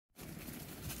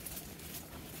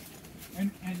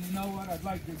And you know what I'd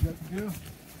like to do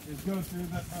is go through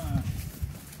the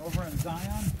over in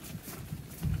Zion,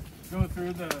 go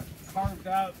through the carved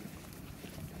out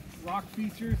rock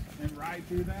features and ride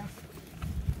through that.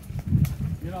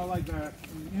 You know, like the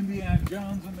Indiana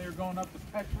Jones when they were going up to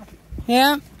Petra.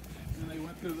 Yeah. And they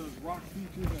went through those rock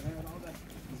features that had all that.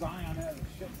 Zion had a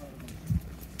shitload of them.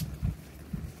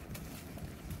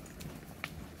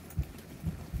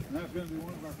 And that's going to be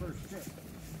one of our first trips.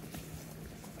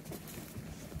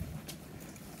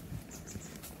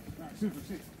 All right, Super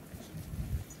C.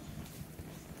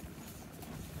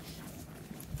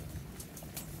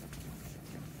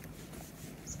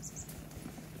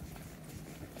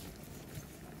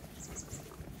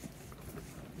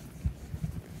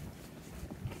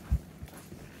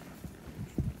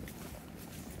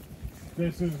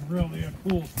 This is really a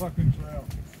cool fucking trail.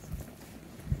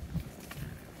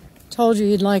 Told you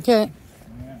you'd like it.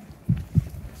 Yeah.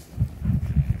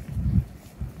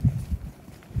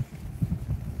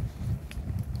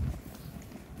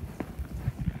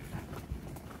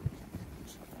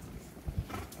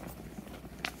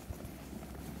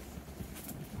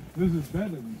 This is better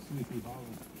than Sleepy Hollow.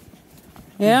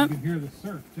 Yeah. You can hear the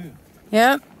surf too.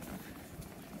 Yep.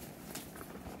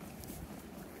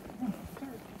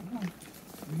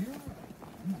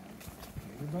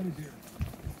 Everybody's here.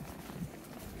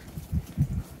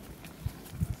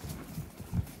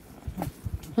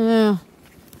 Yeah.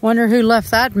 Wonder who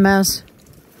left that mess.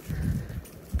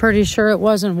 Pretty sure it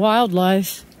wasn't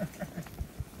wildlife.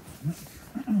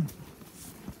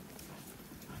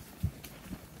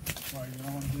 Why, you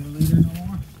don't want to be the leader no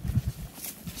more?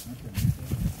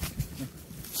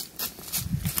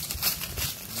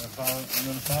 Okay. I'm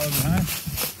going to follow behind?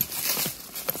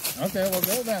 Okay, well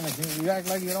go then. You act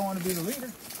like you don't want to be the leader.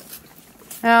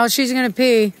 Oh, she's gonna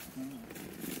pee.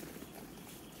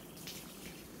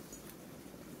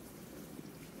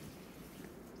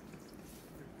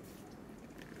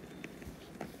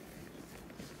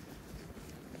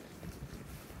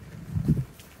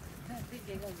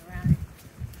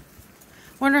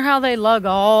 Wonder how they lug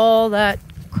all that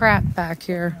crap back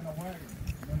here.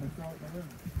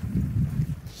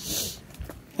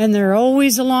 And they're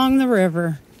always along the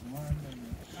river.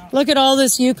 Look at all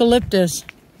this eucalyptus.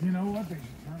 You know what? They should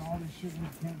turn all this shit into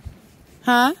camps.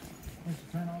 Huh? They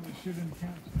should turn all this shit into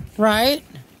camps. Right?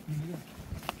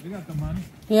 They got the money.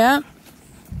 Yeah.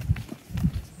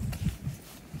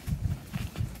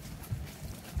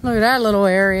 Look at that little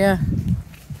area.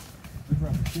 They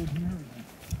brought the kids and everything.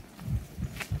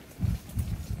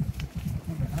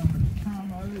 Look at how much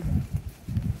time I live in.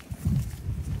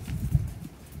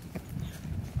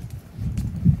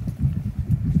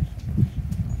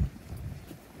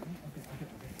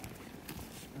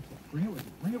 Bring it with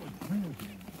you. Bring it with you. Bring it with you.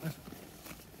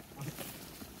 Okay.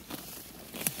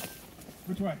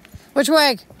 Which way? Which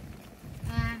way?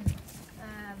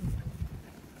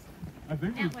 I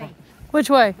think That way. Which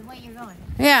way? The way you're going.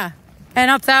 Yeah. And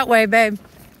up that way, babe.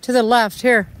 To the left,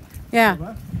 here. Yeah.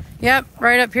 left? Yep,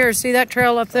 right up here. See that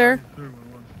trail up there?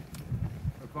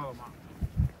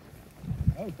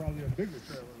 That was probably a bigger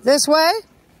trail. This way?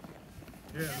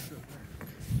 Yeah.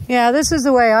 Yeah, this is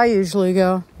the way I usually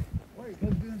go. Wait,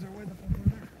 those dunes are way the fuck over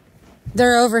there.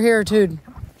 They're over here, too.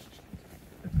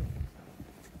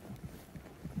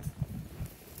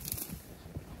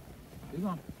 Keep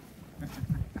on.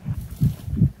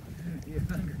 He's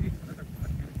hungry.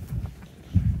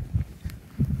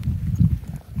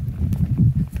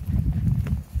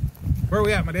 Where are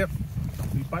we at, my dear?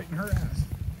 Don't be biting her ass.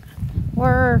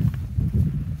 We're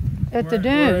at the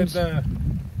dunes. We're at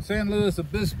San Luis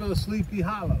Obispo Sleepy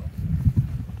Hollow.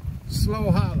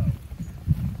 Slow Hollow.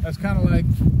 That's kind of like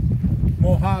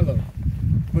Mohalo,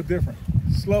 but different.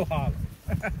 Slow Hollow.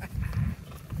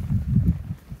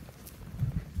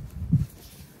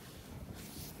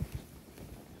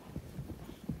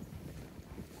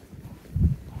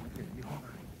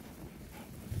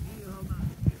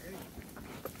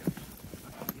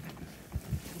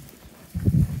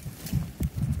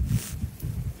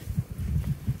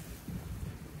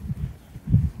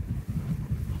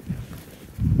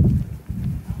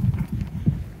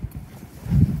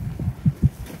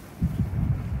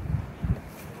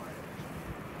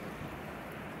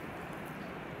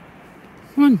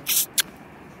 Come on.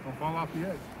 Don't fall off the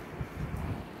edge.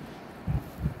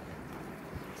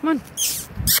 Come on.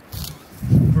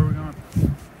 Where are we going?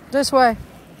 This way.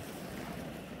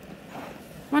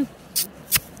 Come on.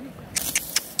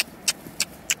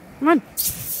 Come on.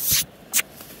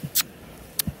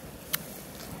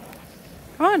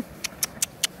 Come on.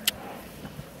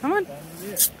 Come on.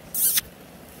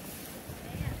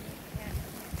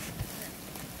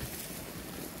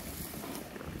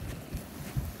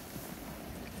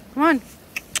 Come on.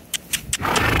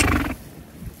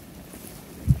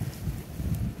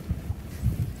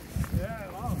 Yeah,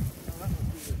 oh, that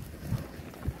must be it.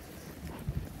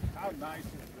 How nice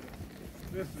is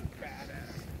this? This is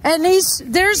badass.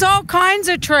 And there's all kinds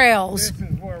of trails.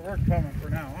 This is where we're coming for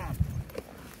now on.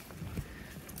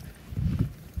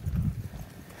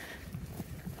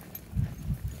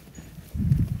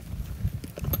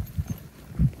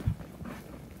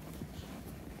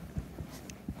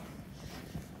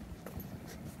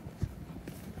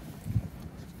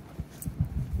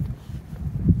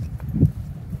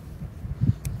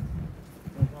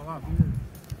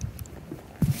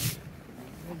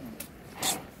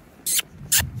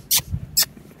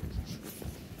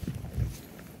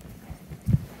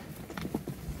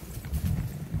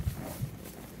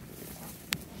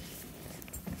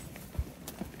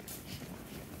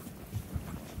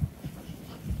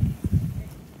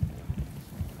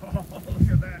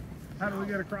 Look at that. How do we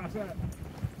get across that?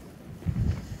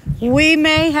 We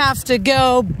may have to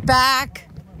go back.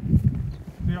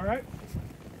 You all right?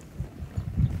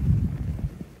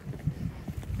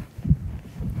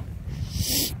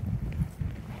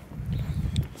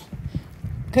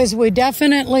 Because we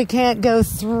definitely can't go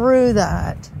through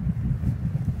that.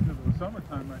 Because of the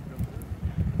summertime might go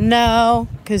through. No,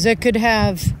 because it could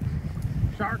have...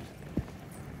 Sharks.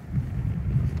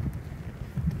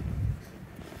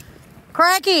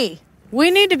 Cracky,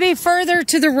 we need to be further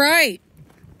to the right.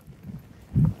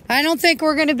 I don't think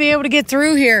we're going to be able to get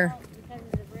through here. Oh, because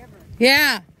of the river.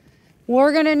 Yeah,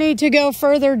 we're going to need to go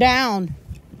further down.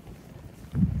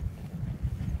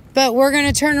 But we're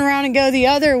going to turn around and go the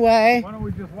other way. Why don't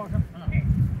we just walk up?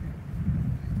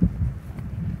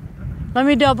 Let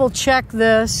me double check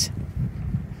this.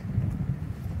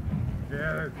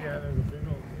 There's a big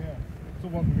old, yeah. So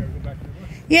what, we gotta go back to the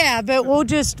left? Yeah, but we'll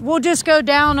just go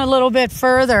down a little bit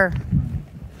further.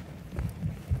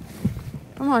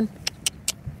 Come on.